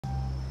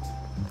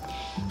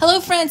Hello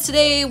friends,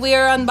 today we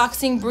are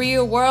unboxing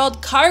BRIO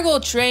World Cargo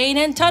Train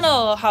and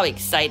Tunnel. How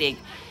exciting.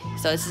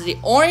 So this is the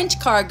orange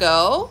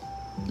cargo.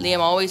 Liam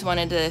always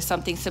wanted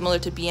something similar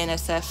to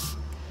BNSF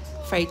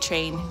freight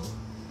train.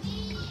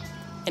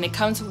 And it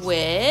comes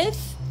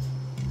with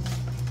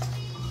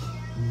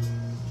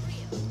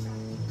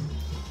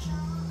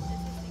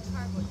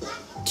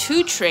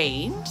two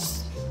trains.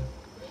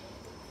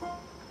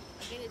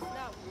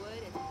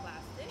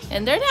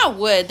 And they're not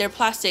wood, they're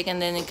plastic,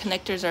 and then the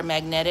connectors are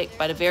magnetic,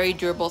 but a very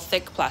durable,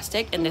 thick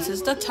plastic. And this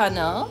is the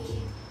tunnel.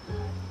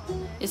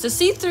 It's a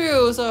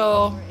see-through,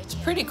 so it's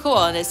pretty cool.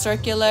 And it's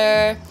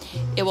circular.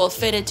 It will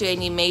fit into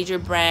any major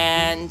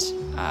brand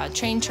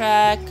train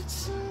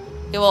tracks.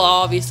 It will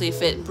obviously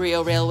fit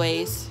BRIO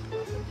Railways.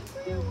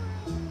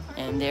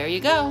 And there you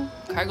go,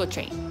 cargo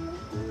train.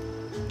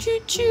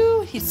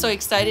 Choo-choo! He's so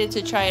excited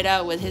to try it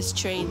out with his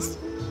trains.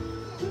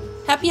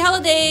 Happy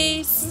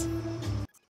holidays!